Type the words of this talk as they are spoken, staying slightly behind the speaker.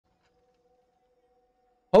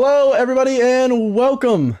Hello everybody and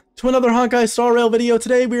welcome to another Honkai Star Rail video.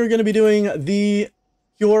 Today we are going to be doing the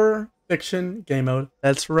Pure Fiction game mode.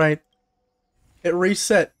 That's right. It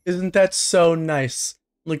reset. Isn't that so nice?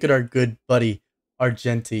 Look at our good buddy,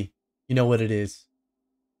 Argenti. You know what it is.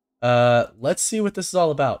 Let's see what this is all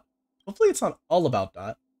about. Hopefully it's not all about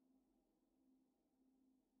Dot.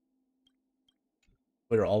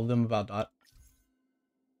 Wait, are all of them about Dot?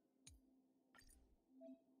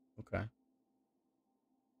 Okay.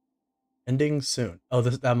 Ending soon. Oh,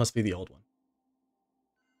 that must be the old one.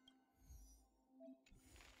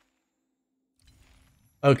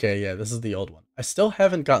 Okay, yeah, this is the old one. I still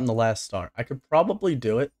haven't gotten the last star. I could probably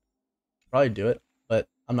do it. But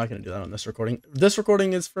I'm not going to do that on this recording. This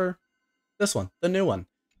recording is for this one, the new one.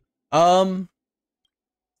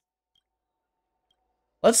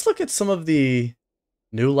 Let's look at some of the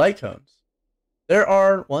new light cones. There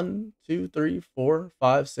are 1, 2, 3, 4,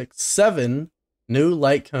 5, 6, 7 new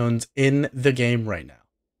light cones in the game right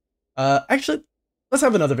now. Actually, let's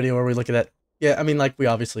have another video where we look at it. Yeah, I mean, like, we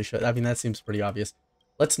obviously should. I mean, that seems pretty obvious.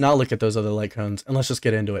 Let's not look at those other light cones, and let's just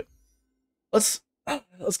get into it. Let's go.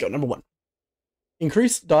 Number 1.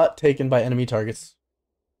 Increase dot taken by enemy targets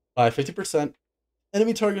by 50%.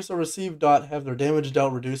 Enemy targets that receive dot have their damage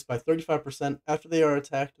dealt reduced by 35%. After they are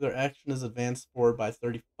attacked, their action is advanced forward by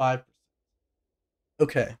 35%.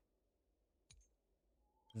 Okay.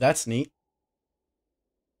 That's neat.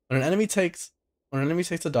 When an enemy takes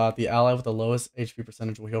a dot, the ally with the lowest HP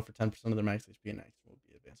percentage will heal for 10% of their max HP and action will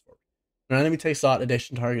be advanced forward. When an enemy takes dot,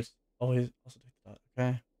 addition targets always also take the dot.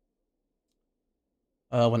 Okay.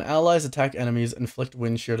 When allies attack enemies, inflict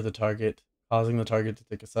wind shear to the target, causing the target to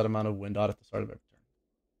take a set amount of wind dot at the start of every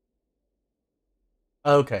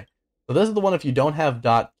turn. Okay. So this is the one if you don't have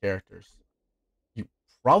dot characters. You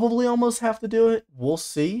probably almost have to do it. We'll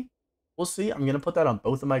see. We'll see. I'm going to put that on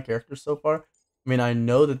both of my characters so far. I mean, I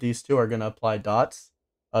know that these two are going to apply dots.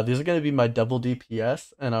 These are going to be my double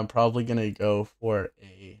DPS, and I'm probably going to go for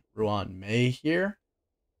a Ruan Mei here.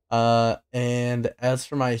 And as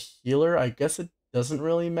for my healer, I guess it doesn't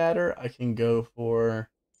really matter. I can go for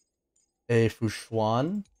a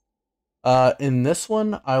Fushuan. In this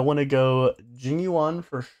one, I want to go Jingyuan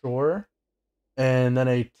for sure, and then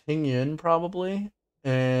a Tingyun probably,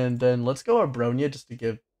 and then let's go Abronia just to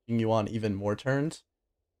give Jingyuan even more turns.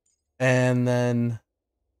 And then,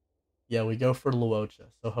 yeah, we go for Luocha,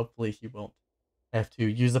 so hopefully he won't have to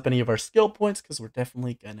use up any of our skill points, because we're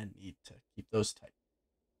definitely going to need to keep those tight.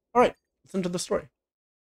 Alright, let's into the story.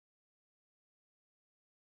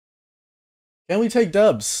 Can we take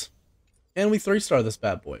dubs? Can we 3-star this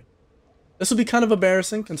bad boy? This will be kind of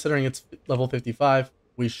embarrassing, considering it's level 55.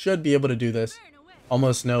 We should be able to do this.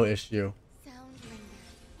 Almost no issue.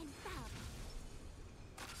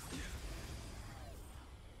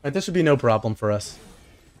 Alright, this should be no problem for us.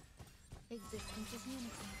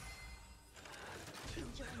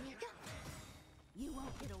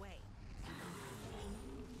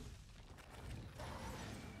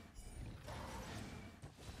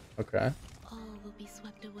 Okay. All will be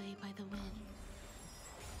swept away by the wind.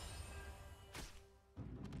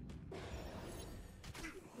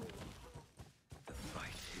 The fight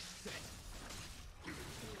is set.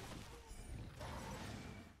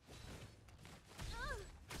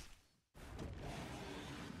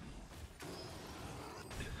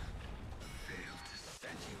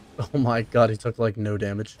 Oh my god, he took like no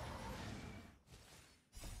damage.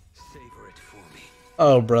 Savor it for me.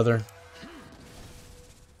 Oh, brother.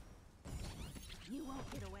 You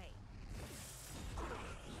won't get away.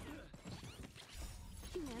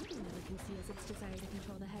 Humanity never conceals its desire to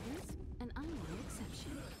control the heavens, and I'm no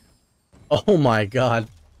exception. Oh my god.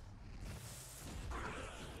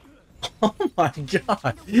 Oh my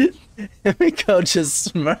god. Himiko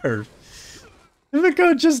just smurfed.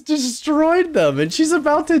 Himiko just destroyed them, and she's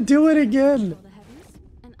about to do it again.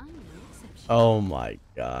 Oh my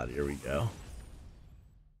god, here we go.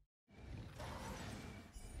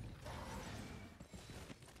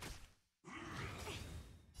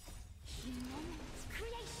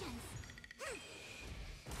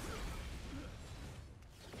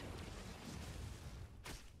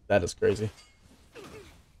 That is crazy.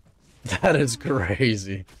 That is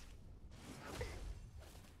crazy.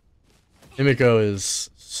 Himiko is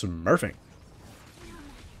smurfing.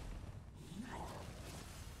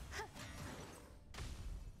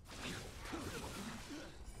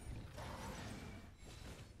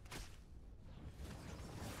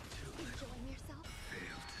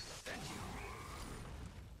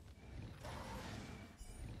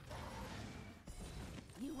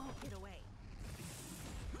 You won't get away.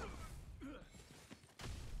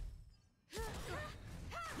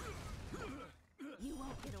 You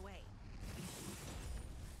won't get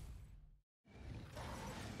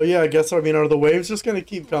But yeah, I guess, I mean, are the waves just gonna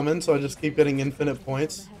keep coming, so I just keep getting infinite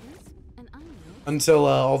points until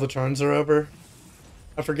all the turns are over?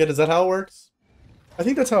 I forget, is that how it works? I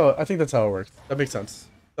think that's how it works. That makes sense.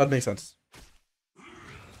 That makes sense.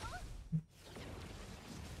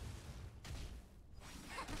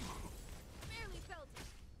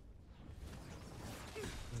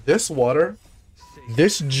 This water,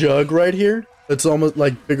 this jug right here, that's almost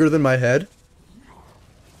like bigger than my head.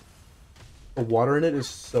 The water in it is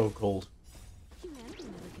so cold. Humanity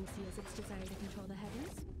never conceals its desire to control the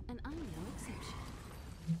heavens, and I'm no exception.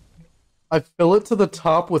 I fill it to the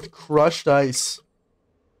top with crushed ice.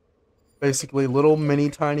 Basically, little mini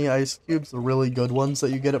tiny ice cubes, the really good ones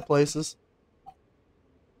that you get at places.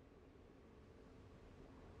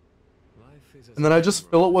 And then I just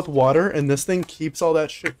fill it with water, and this thing keeps all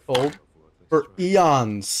that shit cold for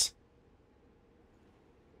eons.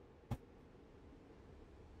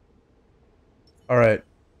 Alright.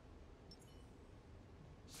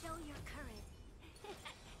 Show your courage.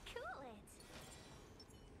 Cool it.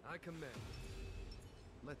 I commend.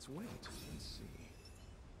 Let's wait and see.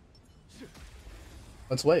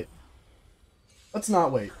 Let's wait. Let's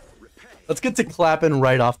not wait. Let's get to clapping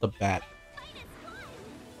right off the bat.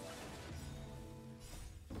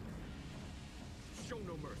 Show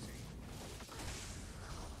no mercy.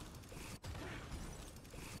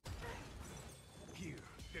 Here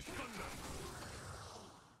is thunder.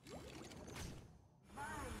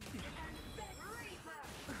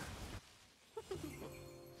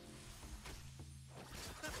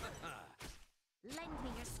 Lend me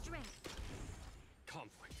your strength.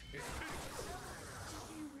 Conflict is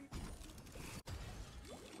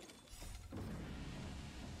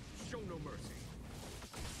show no mercy.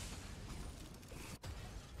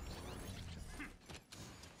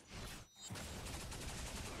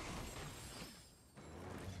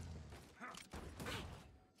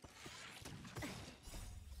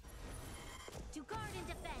 To guard and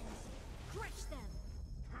defend. Crush them.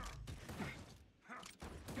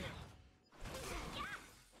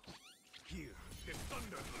 Here is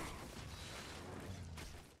thunder.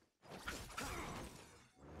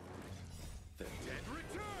 The dead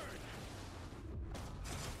return.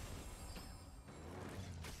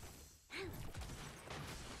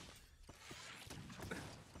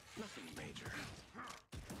 Nothing major.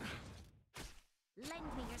 Lend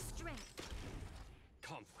me your strength.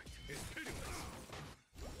 Conflict is pitiless.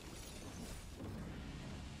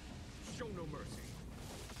 Show no mercy.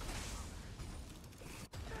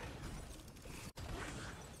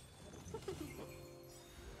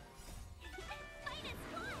 Fight is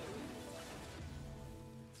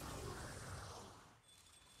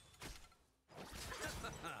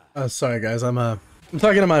fun. Sorry guys, I'm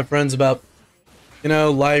talking to my friends about, you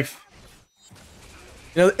know, life.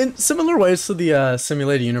 You know, in similar ways to the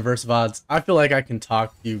simulated universe VODs, I feel like I can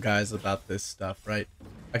talk to you guys about this stuff, right?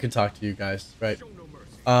 I can talk to you guys, right? Show no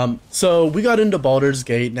mercy. So we got into Baldur's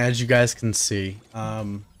Gate, and as you guys can see,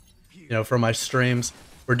 you know, from my streams,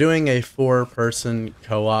 we're doing a 4-person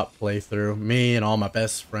co-op playthrough, me and all my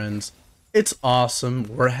best friends. It's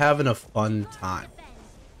awesome. We're having a fun time.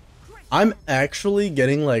 I'm actually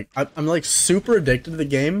getting like, I'm like super addicted to the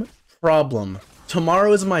game. Problem.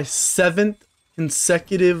 Tomorrow is my 7th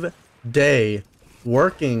consecutive day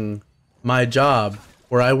working my job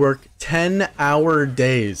where I work 10-hour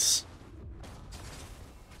days.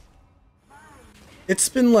 It's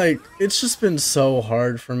been like, it's just been so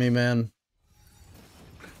hard for me, man.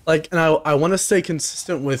 Like, and I want to stay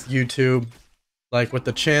consistent with YouTube. Like, with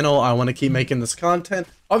the channel, I want to keep making this content.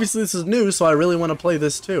 Obviously, this is new, so I really want to play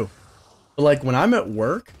this too. But like, when I'm at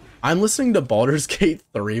work, I'm listening to Baldur's Gate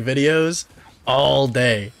 3 videos all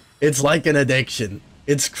day. It's like an addiction.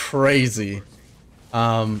 It's crazy.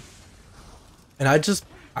 And I just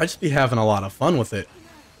be having a lot of fun with it.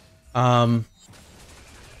 It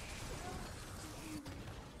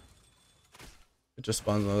just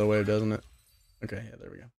spawns another wave, doesn't it? Okay, yeah,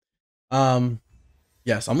 there we go.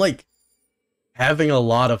 Yes, I'm like having a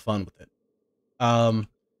lot of fun with it.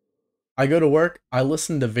 I go to work, I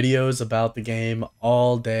listen to videos about the game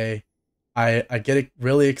all day. I get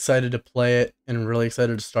really excited to play it and really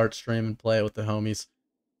excited to start stream and play it with the homies.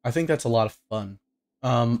 I think that's a lot of fun.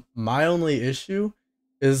 My only issue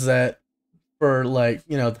is that for like,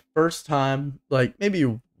 you know, the first time, like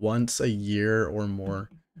maybe once a year or more,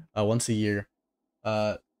 once a year,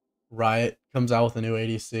 Riot comes out with a new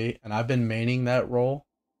ADC, and I've been maining that role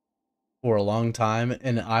for a long time,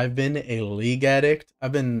 and I've been a League addict.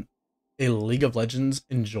 I've been a League of Legends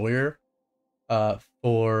enjoyer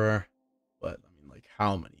for what, I mean, like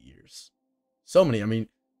how many years? So many. I mean,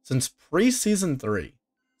 since pre-season 3.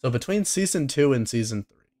 So between season 2 and season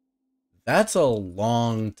 3. That's a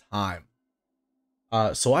long time.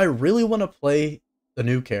 So I really want to play the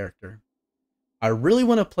new character. I really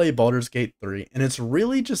want to play Baldur's Gate 3, and it's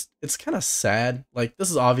really just, it's kind of sad. Like, this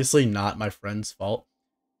is obviously not my friend's fault.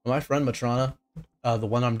 My friend Matrana, the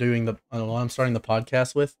one I'm starting the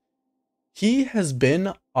podcast with, he has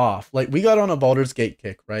been off. Like, we got on a Baldur's Gate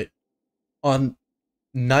kick, right? On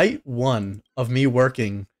night 1 of me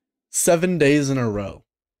working 7 days in a row.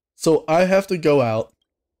 So I have to go out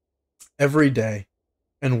every day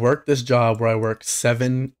and work this job where I work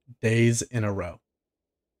 7 days in a row.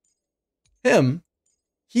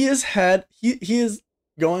 He is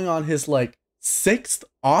going on his like 6th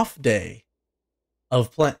off day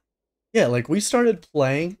of play. Yeah, like we started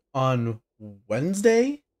playing on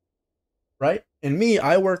Wednesday, right? And me,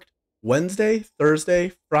 I worked Wednesday,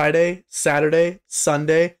 Thursday, Friday, Saturday,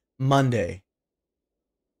 Sunday, Monday.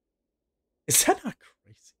 Is that not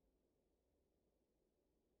crazy?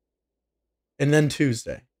 And then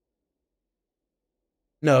Tuesday.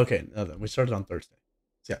 No, okay, no, we started on Thursday.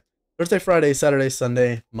 So yeah, Thursday, Friday, Saturday,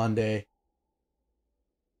 Sunday, Monday,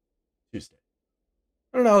 Tuesday.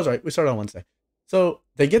 I don't know, I was right. We started on Wednesday. So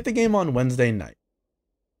they get the game on Wednesday night.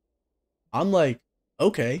 I'm like,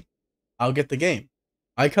 okay, I'll get the game.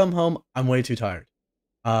 I come home, I'm way too tired.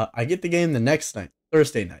 I get the game the next night,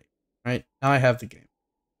 Thursday night, right? Now I have the game.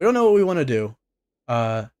 We don't know what we want to do.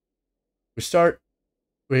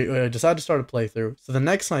 We decide to start a playthrough. So the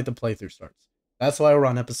next night the playthrough starts. That's why we're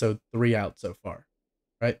on episode 3 out so far,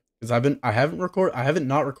 right? Because I haven't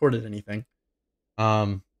not recorded anything.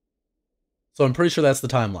 So I'm pretty sure that's the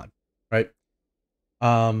timeline, right?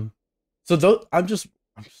 So I'm just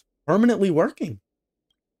permanently working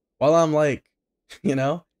while I'm like, you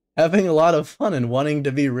know, having a lot of fun and wanting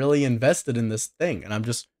to be really invested in this thing, and I'm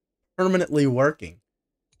just permanently working.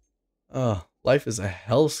 Oh, life is a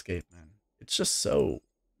hellscape, man. It's just so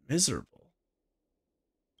miserable.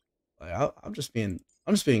 Like I'm just being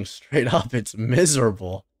straight up. It's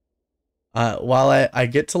miserable. While I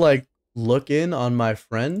get to like look in on my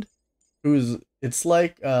friend, it's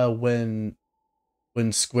like when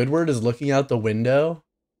Squidward is looking out the window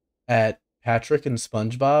at Patrick and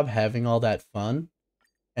SpongeBob having all that fun,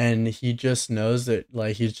 and he just knows that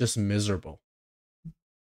like he's just miserable.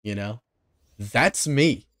 You know? That's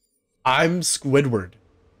me. I'm Squidward.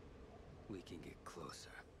 We can get closer.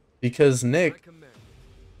 Because Nick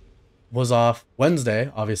was off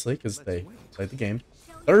Wednesday, obviously, because they played the game.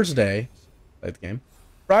 Thursday, played the game.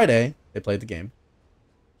 Friday, they played the game.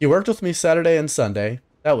 He worked with me Saturday and Sunday.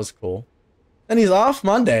 That was cool. Then he's off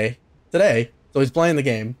Monday, today, so he's playing the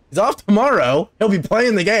game. He's off tomorrow. He'll be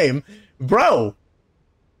playing the game. Bro,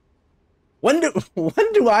 when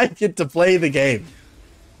do I get to play the game?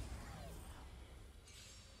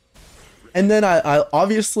 And then I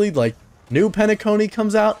obviously, like, new Penacony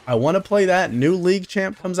comes out. I want to play that. New League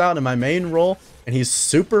Champ comes out in my main role, and he's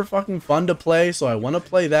super fucking fun to play, so I want to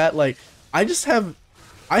play that. Like, I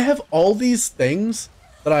have all these things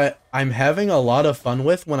that I'm having a lot of fun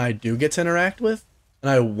with when I do get to interact with, and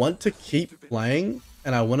I want to keep playing,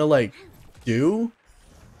 and I want to, like, do,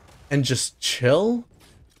 and just chill,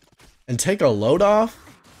 and take a load off,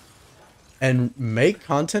 and make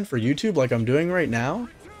content for YouTube like I'm doing right now.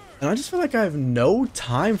 And I just feel like I have no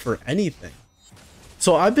time for anything.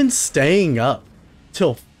 So I've been staying up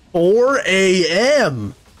till 4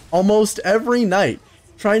 a.m. almost every night,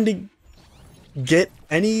 trying to get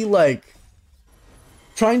any, like,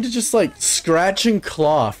 trying to just, like, scratch and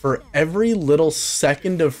claw for every little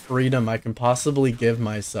second of freedom I can possibly give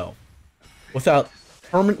myself without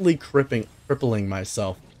permanently crippling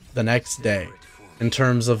myself the next day in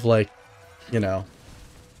terms of, like, you know,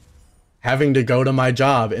 having to go to my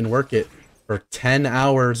job and work it for 10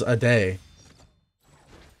 hours a day.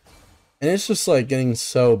 And it's just like getting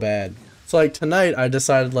so bad. It's like tonight I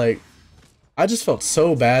decided, like, I just felt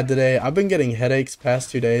so bad today. I've been getting headaches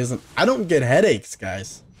past 2 days, and I don't get headaches,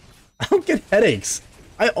 guys. I don't get headaches.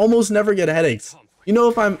 I almost never get headaches. You know,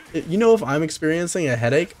 if I'm experiencing a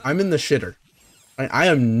headache, I'm in the shitter. I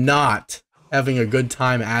am not having a good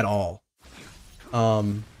time at all.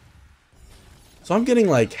 So I'm getting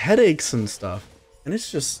like headaches and stuff, and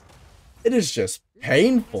it is just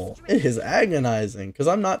painful. It is agonizing because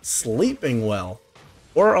I'm not sleeping well,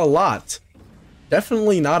 or a lot.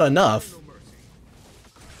 Definitely not enough.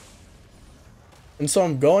 And so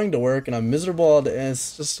I'm going to work and I'm miserable all day, and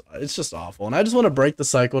it's just awful. And I just want to break the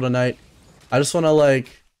cycle tonight. I just want to,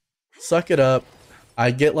 like, suck it up.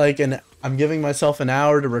 I'm giving myself an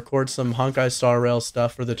hour to record some Honkai Star Rail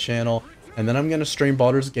stuff for the channel. And then I'm going to stream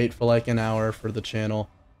Baldur's Gate for like an hour for the channel.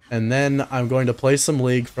 And then I'm going to play some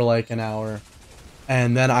League for like an hour.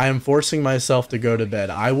 and then I am forcing myself to go to bed.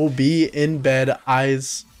 I will be in bed,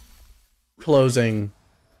 eyes closing,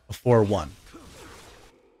 before 1.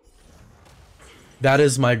 That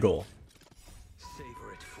is my goal.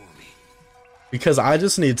 Savor it for me. Because I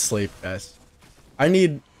just need sleep, guys. I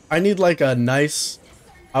need like a nice,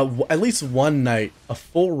 at least one night, a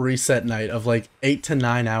full reset night of like 8 to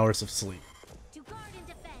 9 hours of sleep. To guard and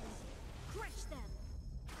defend. Crush them.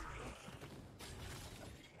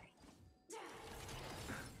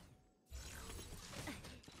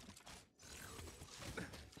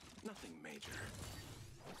 Nothing major.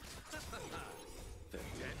 The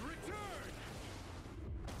dead return.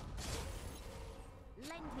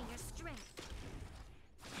 Lend me your strength.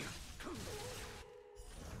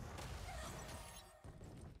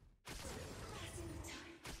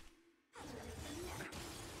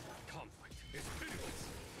 Conflict is pitiless.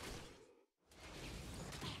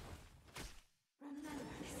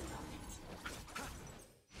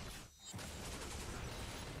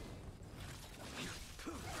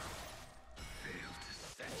 Fail to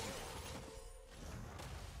set you.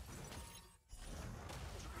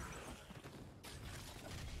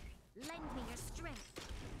 Lend me your strength.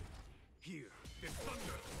 Here is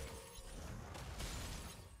thunder.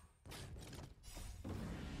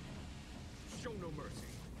 Show no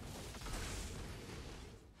mercy.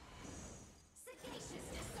 Sagacious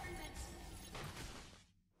discernment.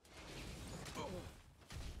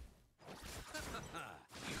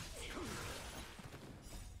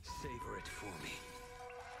 Savor it for me.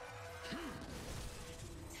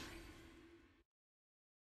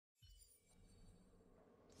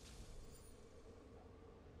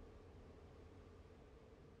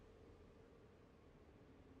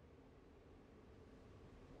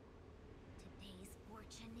 Today's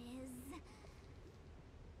fortune is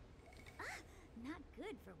not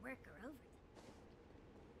good for work or overtime.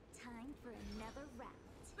 Time for another round.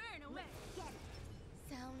 Burn away. Let's get it.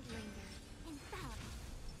 Sound linger. Infallible.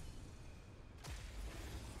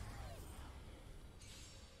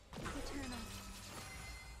 Eternal.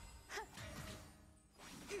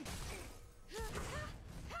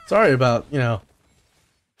 Sorry about,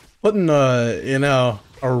 putting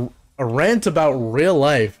a rant about real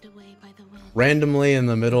life Away by the wind. randomly in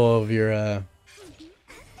the middle of your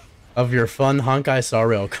fun Honkai Star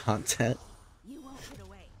Rail content. You won't get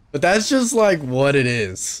away. But that's just like what it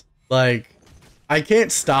is. Like, I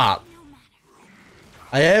can't stop. No matter.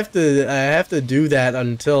 I have to do that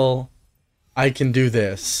until I can do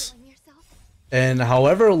this. Enjoying yourself? And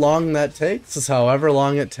however long that takes is however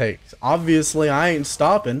long it takes. Obviously, I ain't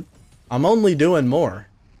stopping. I'm only doing more.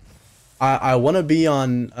 I want to be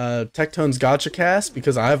on Tectone's Gotcha Cast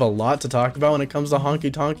because I have a lot to talk about when it comes to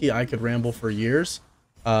Honky Tonky. I could ramble for years.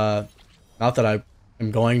 Not that I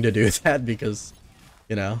am going to do that because,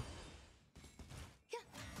 you had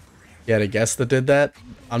a guest that did that.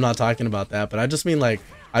 I'm not talking about that, but I just mean like,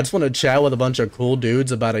 I just want to chat with a bunch of cool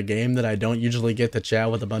dudes about a game that I don't usually get to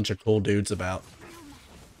chat with a bunch of cool dudes about.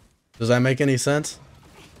 Does that make any sense?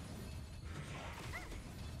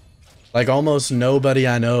 Like almost nobody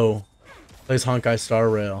I know plays Honkai Star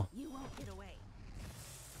Rail. You won't get away.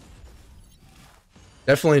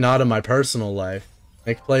 Definitely not in my personal life.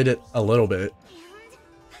 Nick played it a little bit.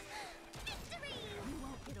 Victory! You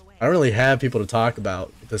won't get away. I don't really have people to talk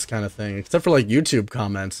about this kind of thing, except for like YouTube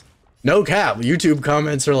comments. No cap, YouTube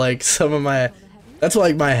comments are like some of my... That's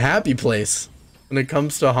like my happy place when it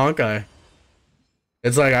comes to Honkai.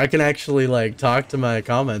 It's like I can actually like talk to my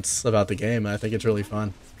comments about the game. I think it's really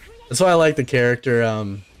fun. That's why I like the character,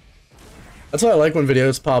 that's why I like when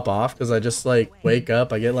videos pop off, because I just like wake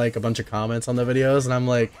up, I get like a bunch of comments on the videos, and I'm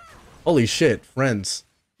like, holy shit, friends.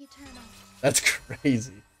 Eternal. That's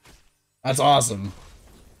crazy. That's awesome.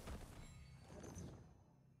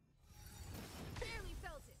 Barely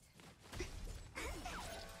felt it.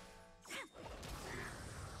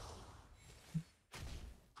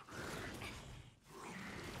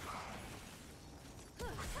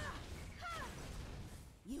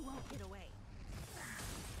 You won't get away.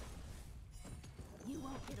 You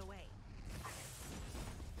won't get away.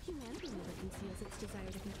 Humanity never conceals its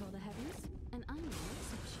desire to control the heavens, and I'm no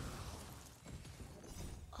exception.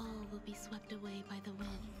 All will be swept away by the wind.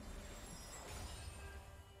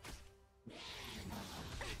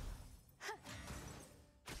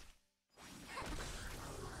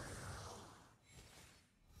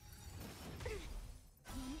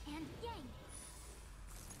 Yin and yang.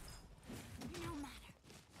 No matter.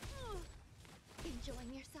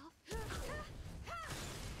 Enjoying yourself?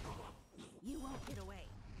 You won't get away.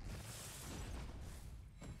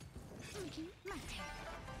 My turn.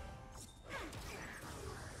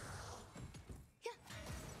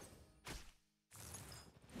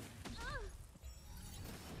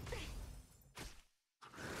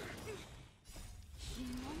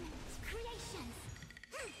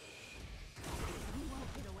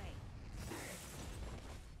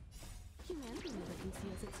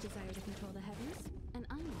 desire to control the heavens, and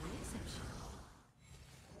I'm no exception.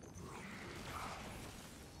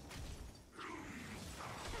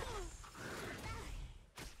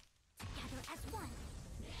 Together as one.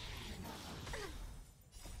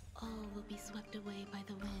 All will be swept away by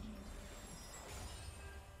the wind.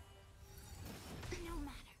 No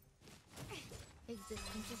matter.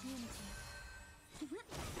 Existence is unity.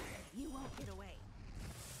 You won't get away.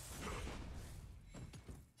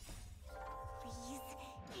 Freeze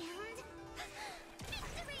and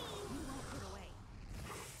victory! You won't get away.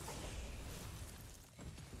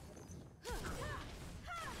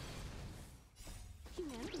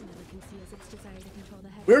 Humanity never conceals its desire to control the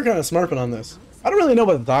heavens. We were kind of smurfing on this. I don't really know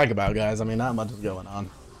what to talk about, guys. I mean, not much is going on.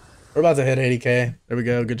 We're about to hit 80k. There we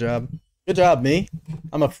go. Good job. Good job, me.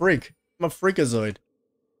 I'm a freak. I'm a freakazoid.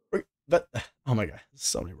 But, oh my god,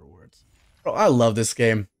 so many rewards. Bro, I love this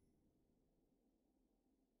game.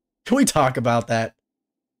 Can we talk about that?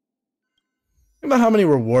 Think about how many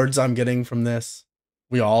rewards I'm getting from this.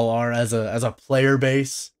 We all are as a player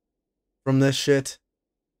base from this shit.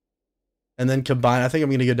 And then combine, I think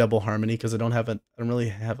I'm gonna get double harmony because I don't really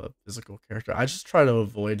have a physical character. I just try to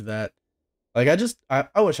avoid that. Like I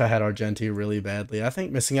wish I had Argenti really badly. I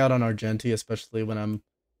think missing out on Argenti, especially when I'm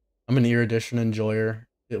an Erudition enjoyer,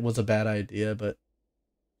 it was a bad idea, but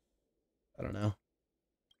I don't know.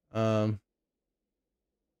 Let's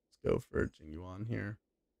go for Jingyuan here.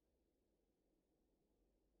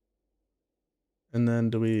 And then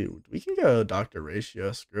we can go Dr.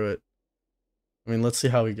 Ratio, screw it. I mean, let's see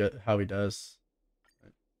how he does.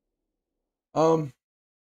 My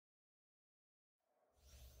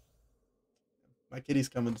kitty's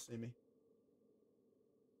coming to see me.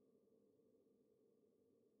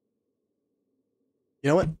 You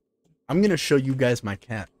know what? I'm gonna show you guys my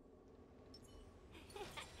cat. Cool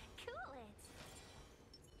it.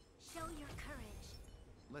 Show your courage.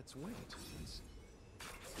 Let's wait.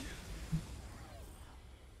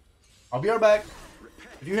 I'll be right back.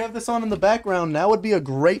 If you have this on in the background, now would be a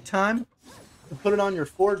great time to put it on your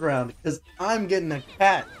foreground because I'm getting a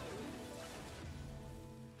cat.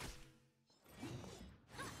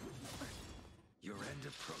 Your end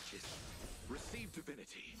approaches. Receive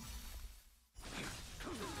divinity.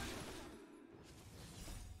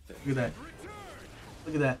 Look at that.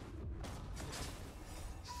 Look at that.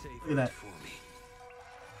 Savor Look at that. it for me.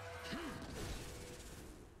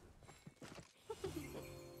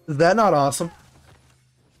 Is that not awesome?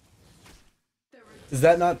 Is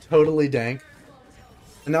that not totally dank?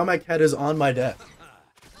 And now my cat is on my desk.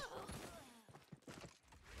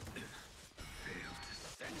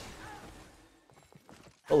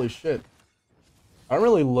 Holy shit. I don't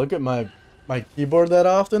really look at my keyboard that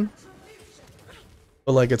often.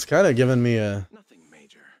 But like it's kind of giving me Nothing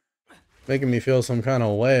major. making me feel some kind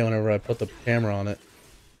of way whenever I put the camera on it.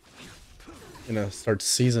 I'm gonna start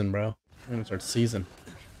season, bro. I'm gonna start season.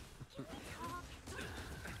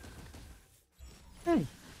 Savor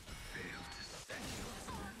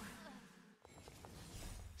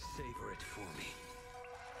it for me.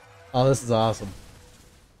 Oh, this is awesome.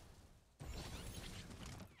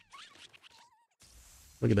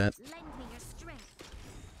 Look at that. Lend me your strength.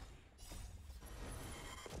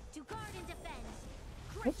 To guard and defend.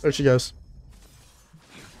 Oh, there she goes.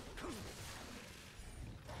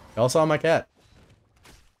 Y'all saw my cat.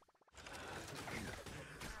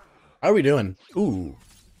 How are we doing? Ooh.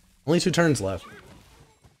 Only 2 turns left.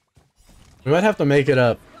 We might have to make it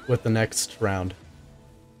up with the next round.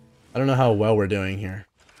 I don't know how well we're doing here.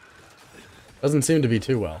 Doesn't seem to be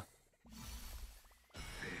too well.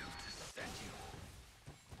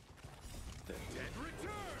 The dead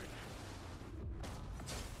return.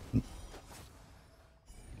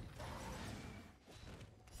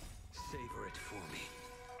 Savor it for me.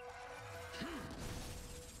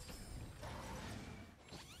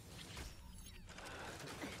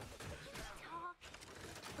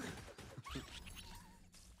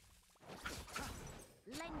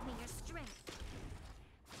 Lend me your strength.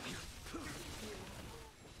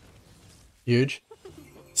 Huge.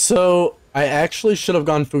 So, I actually should have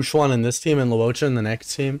gone Fushuan in this team and Luocha in the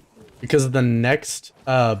next team. Because the next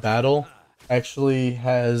battle actually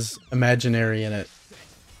has Imaginary in it.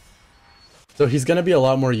 So he's going to be a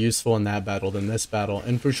lot more useful in that battle than this battle.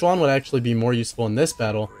 And Fushuan would actually be more useful in this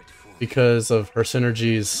battle because of her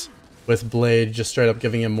synergies with Blade just straight up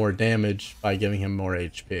giving him more damage by giving him more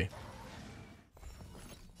HP.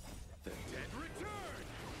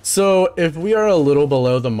 So if we are a little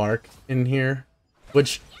below the mark in here,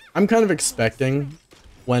 which I'm kind of expecting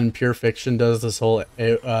when Pure Fiction does this whole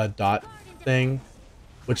dot thing,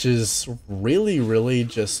 which is really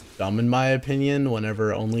just dumb in my opinion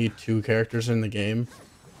whenever only 2 characters are in the game.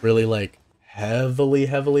 really like heavily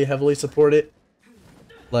support it.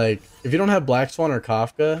 Like, if you don't have Black Swan or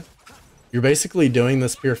Kafka, you're basically doing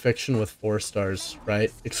this pure fiction with 4 stars,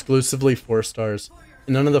 right? Exclusively 4 stars.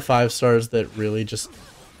 And none of the 5 stars that really just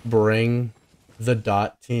bring the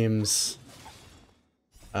dot team's,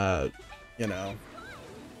 you know,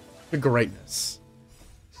 the greatness.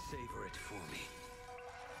 Savor it for me.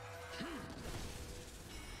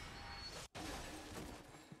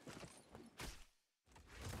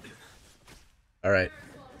 Alright.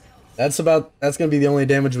 That's gonna be the only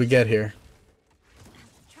damage we get here.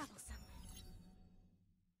 Troublesome.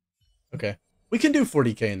 Okay. We can do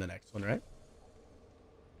 40k in the next one, right?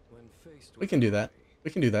 When faced We with can do that. We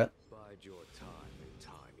can do that. bide your time and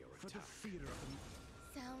time your attack.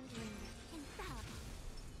 Sound linger. Infallible.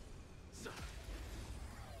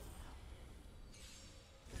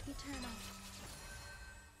 Eternal.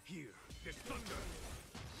 Here is thunder.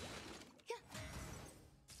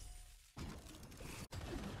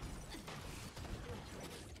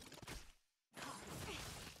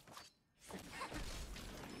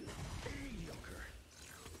 Mediocre.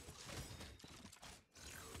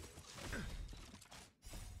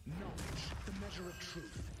 Knowledge, the measure of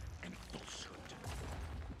truth and falsehood.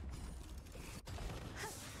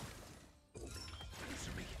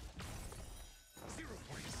 Answer me. 0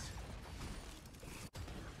 points.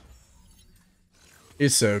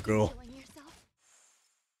 He's so cool. Enjoying yourself?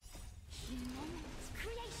 Humans,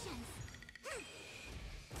 creations.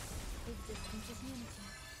 Existence is unity.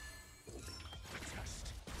 Test.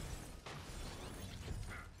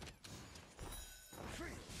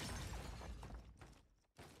 Free.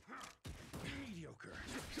 Mediocre.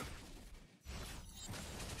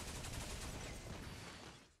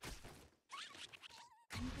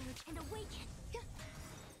 Converge and awaken.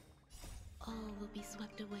 All will be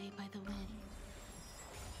swept away by the wind.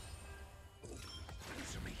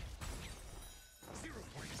 Answer me. 0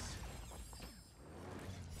 points.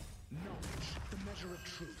 Knowledge, the measure of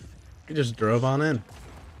truth. He just drove on in.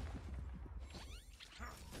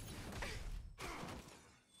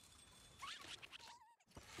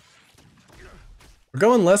 We're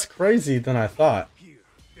going less crazy than I thought. Here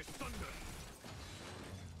is thunder.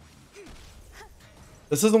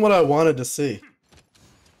 This isn't what I wanted to see.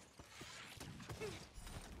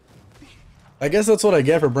 I guess that's what I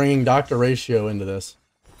get for bringing Dr. Ratio into this.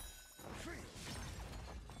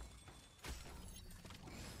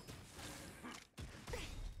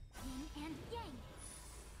 Yin and yang.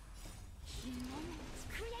 Humans,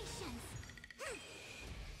 creations.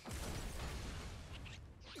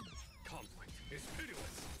 Conflict is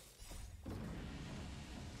pitiless.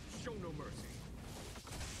 Show no mercy.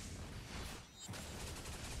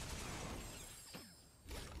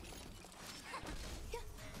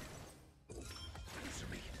 Answer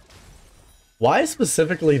me. Why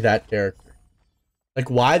specifically that character?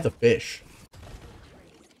 Like, why the fish? Is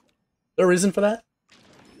there a reason for that?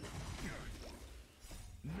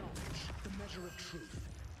 Knowledge, the measure of truth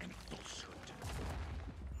and falsehood.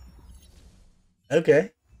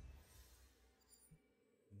 Okay.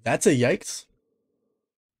 That's a yikes.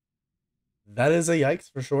 That is a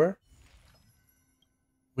yikes for sure.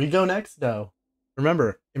 We go next, though.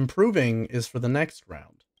 Remember, improving is for the next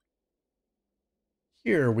round.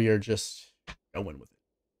 Here we are just going with it.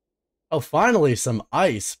 Oh, finally, some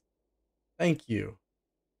ice. Thank you.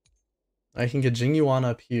 I can get Jingyuan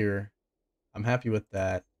up here. I'm happy with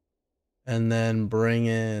that. And then bring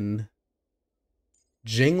in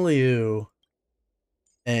Jingliu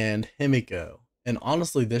and Himiko. And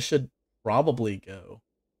honestly, this should probably go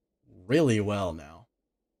really well now.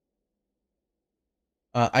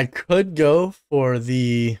 I could go for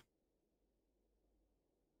the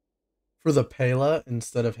Pela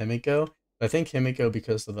instead of Himiko. I think Himiko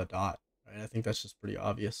because of the dot. Right? I think that's just pretty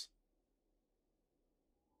obvious.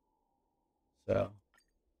 So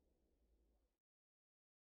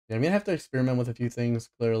yeah, I'm gonna have to experiment with a few things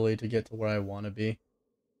clearly to get to where I want to be.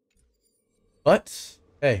 But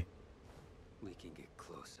hey, We can get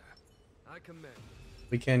closer. I commend.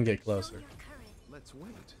 we can get Show closer. your courage. Let's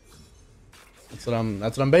wait. That's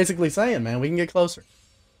what I'm basically saying, man. We can get closer.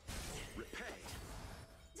 Repay.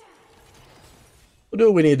 We'll do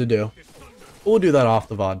what we need to do. We'll do that off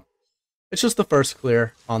the VOD. It's just the first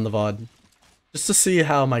clear on the VOD. Just to see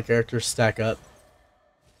how my characters stack up.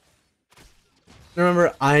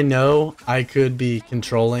 Remember, I know I could be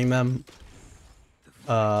controlling them.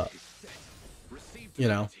 You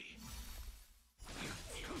know.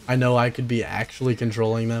 I know I could be actually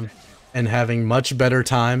controlling them and having much better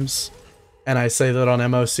times. And I say that on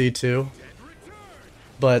MOC too.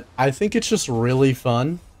 But I think it's just really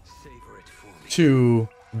fun Savor it for me. to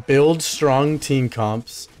build strong team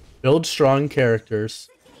comps, build strong characters,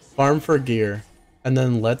 farm for gear, and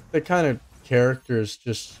then let the kind of characters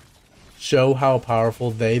just show how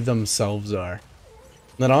powerful they themselves are.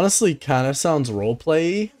 That honestly kind of sounds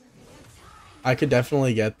roleplay-y. I could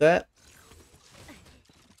definitely get that.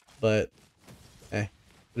 But, hey,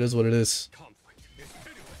 it is what it is.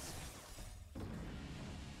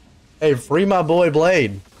 Hey, free my boy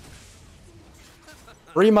Blade.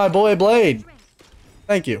 Free my boy Blade.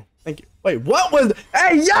 Thank you. Thank you. Wait, what was...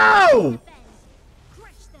 Hey, yo!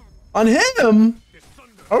 On him?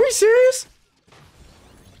 Are we serious?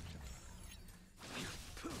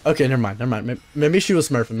 Okay, never mind. Never mind. Maybe she was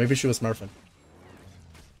smurfing. Maybe she was smurfing.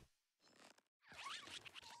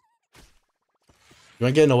 You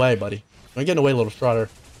ain't getting away, buddy. You ain't getting away, little Strider.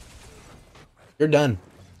 You're done.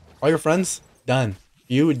 All your friends, done.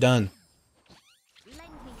 You done.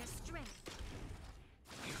 Lend me your strength.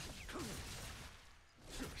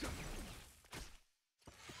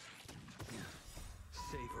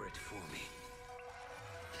 Savor it for me.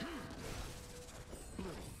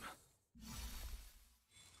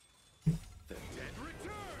 The dead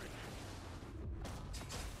return.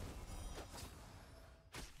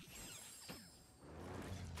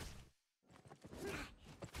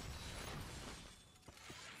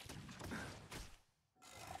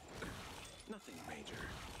 Nothing major.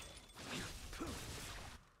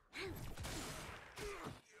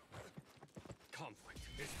 Conflict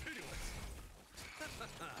is pitiless.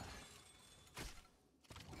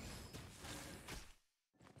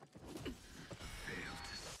 Fail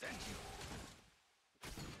to set you.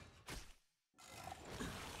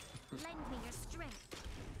 Lend me your strength.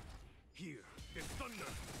 Here is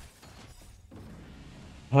thunder.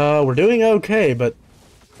 We're doing okay, but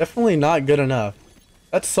definitely not good enough.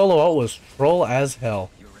 That solo ult was troll as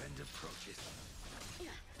hell. Your end approaches.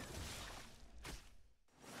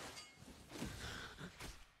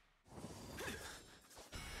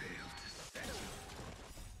 Fail to set you.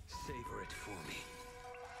 Savor it for me.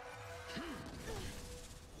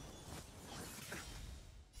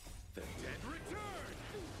 The dead return.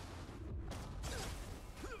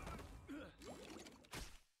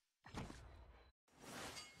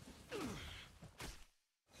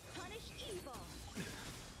 Punish evil.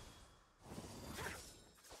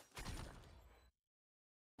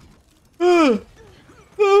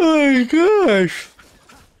 Oh my gosh.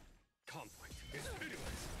 Conflict is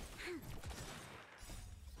pitiless.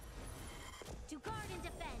 To guard and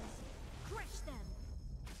defend. Crush them.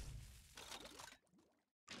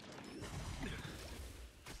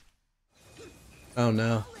 Oh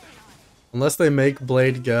no. Unless they make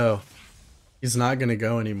Blade go. He's not gonna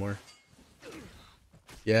go anymore.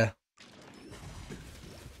 Yeah.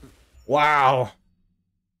 Wow.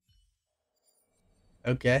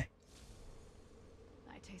 Okay.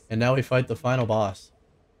 And now we fight the final boss.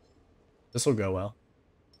 This will go well.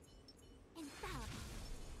 Infallible.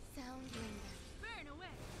 Sound linger. Burn away.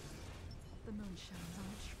 The moon shines on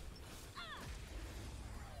the tree.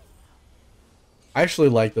 I actually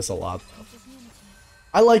like this a lot though.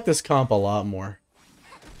 I like this comp a lot more.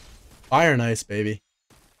 Fire and ice, baby.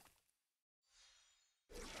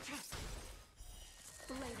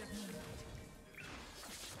 Blade of moonlight.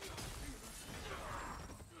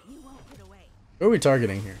 You won't get away. Who are we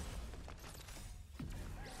targeting here?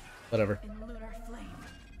 Whatever. In lunar flame.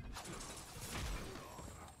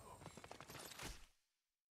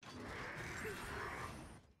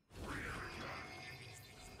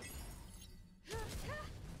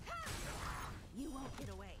 You won't get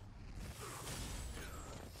away.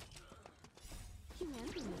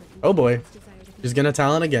 Humanity never Oh boy. its desire to She's gonna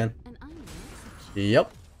talent again. and I'm no exception.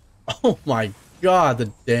 Yep. Oh my god, the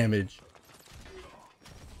damage.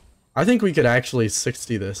 I think we could actually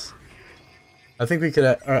 60 this. I think we could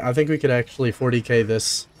actually 40k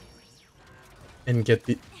this and get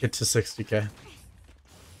to 60k.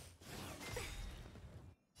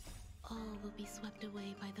 All will be swept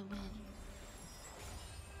away by the wind.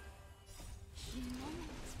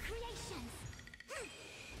 Humans, creations.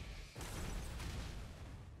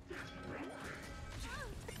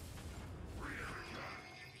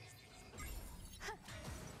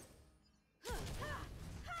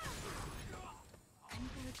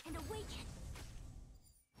 Converge and awaken.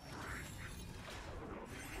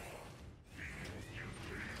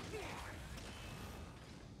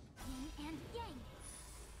 Yin and yang.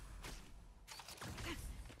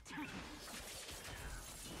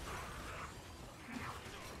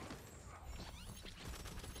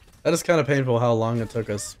 That is kind of painful how long it took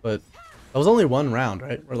us, but that was only one round,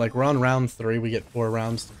 right? We're on round 3, we get 4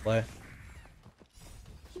 rounds to play.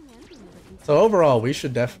 Humanity never conceived So overall, we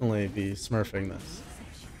should definitely be smurfing this.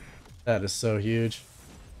 exception. That is so huge.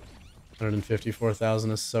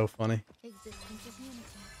 154,000 is so funny. Existence is unity.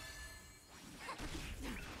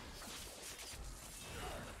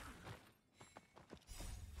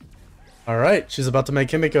 Alright, she's about to make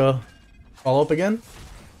Himiko follow up again.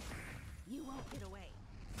 You won't get away.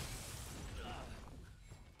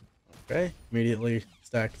 Okay, immediately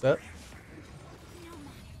stacks up. No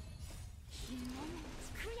matter.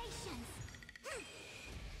 Humans, creations.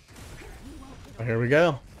 You won't get Oh, here we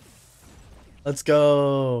go. Let's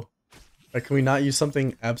go. Right, can we not use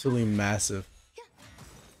something absolutely massive?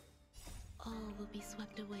 All will be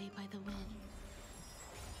swept away by the wind.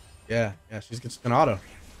 Yeah, she's just gonna auto.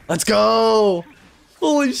 Let's go!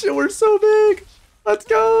 Holy shit, we're so big! Let's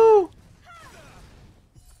go!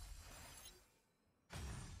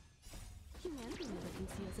 Humanity never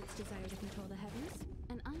conceals its desire to control the heavens,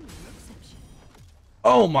 and I'm no exception.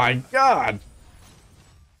 Oh my god!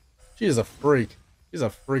 She is a freak. She's a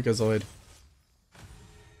freakazoid.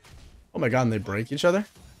 Oh my god, and they break each other?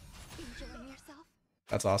 enjoying yourself.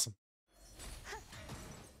 That's awesome.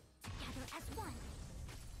 Together as one.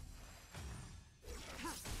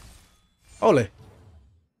 Holy.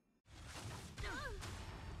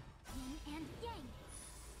 Yin and yang.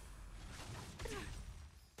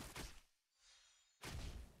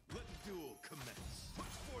 Let the duel commence. Put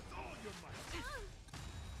forth all your might.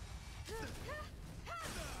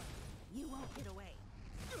 You won't get away.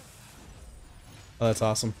 Oh, that's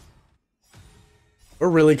awesome. We're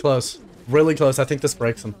really close. Really close. I think this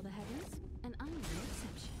breaks him. Control the heavens, and I'm no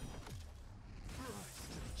exception. Rise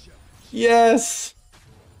to the challenge. Yes!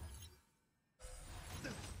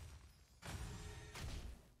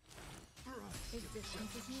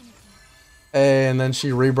 Existence is unity. Hey, and then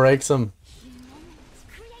she re-breaks him. Humans,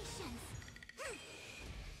 creations.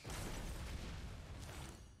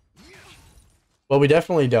 Well, we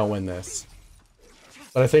definitely don't win this.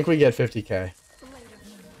 But I think we get 50k.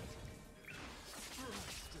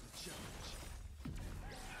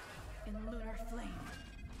 In lunar flame.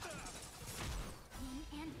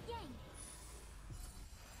 Yin and yang.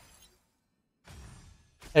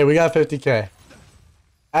 Hey, we got 50k.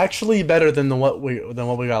 Actually better than what we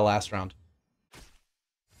got last round.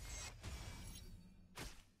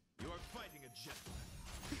 You are fighting a gentleman.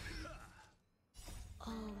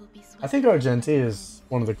 All will be swept. I think Argenti is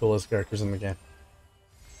one of the coolest characters in the game.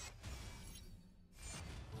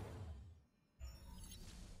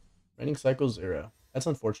 Rating cycle 0. That's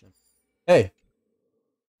unfortunate. Hey.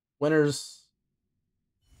 Winners.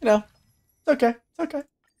 You know. It's okay. It's okay.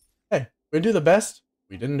 Hey. We do the best.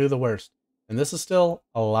 We didn't do the worst. And this is still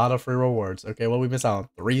a lot of free rewards. Okay, what we miss out on?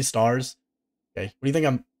 3 stars? Okay. What do you think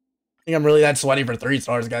I'm really that sweaty for 3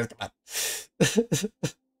 stars, guys? Come on.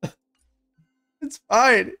 It's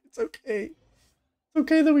fine. It's okay. It's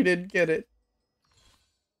okay that we didn't get it.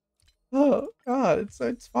 Oh god,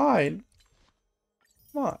 it's fine.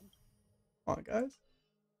 Come on. Come on, guys.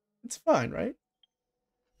 It's fine, right?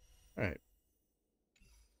 Alright.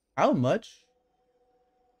 How much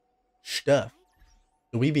stuff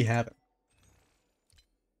do we be having?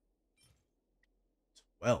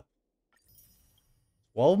 12.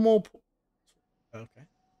 12 more. Okay.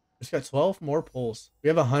 Just got 12 more pulls. We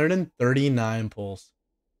have 139 pulls.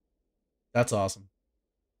 That's awesome.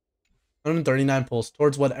 139 pulls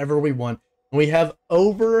towards whatever we want. And we have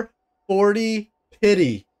over 40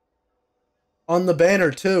 pity on the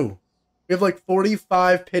banner too. We have like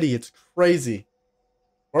 45 pity. It's crazy.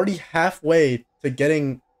 Already halfway to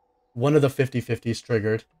getting one of the 50/50s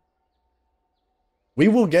triggered. We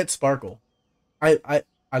will get Sparkle. I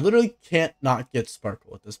literally can't not get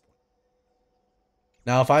Sparkle at this point.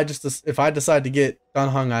 Now, if I decide to get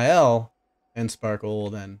Danhong IL and Sparkle,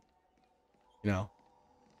 then, you know,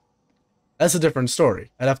 that's a different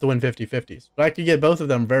story. I'd have to win 50/50s. But I could get both of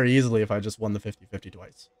them very easily if I just won the 50/50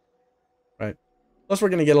 twice. Right? Plus, we're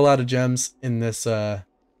going to get a lot of gems in this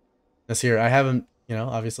here. I haven't, you know,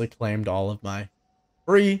 obviously claimed all of my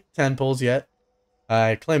free 10 pulls yet.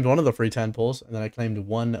 I claimed one of the free 10 pulls, and then I claimed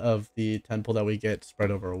one of the 10 pull that we get spread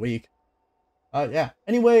over a week. Yeah.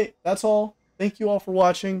 Anyway, that's all. Thank you all for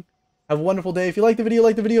watching. Have a wonderful day. If you like the video,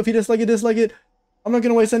 like the video. If you dislike it, dislike it. I'm not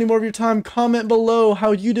going to waste any more of your time. Comment below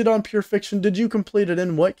how you did on Pure Fiction. Did you complete it,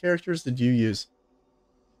 and what characters did you use?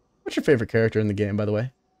 What's your favorite character in the game, by the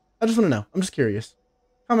way? I just want to know. I'm just curious.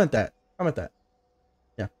 Comment that. Comment that.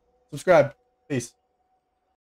 Yeah. Subscribe. Peace.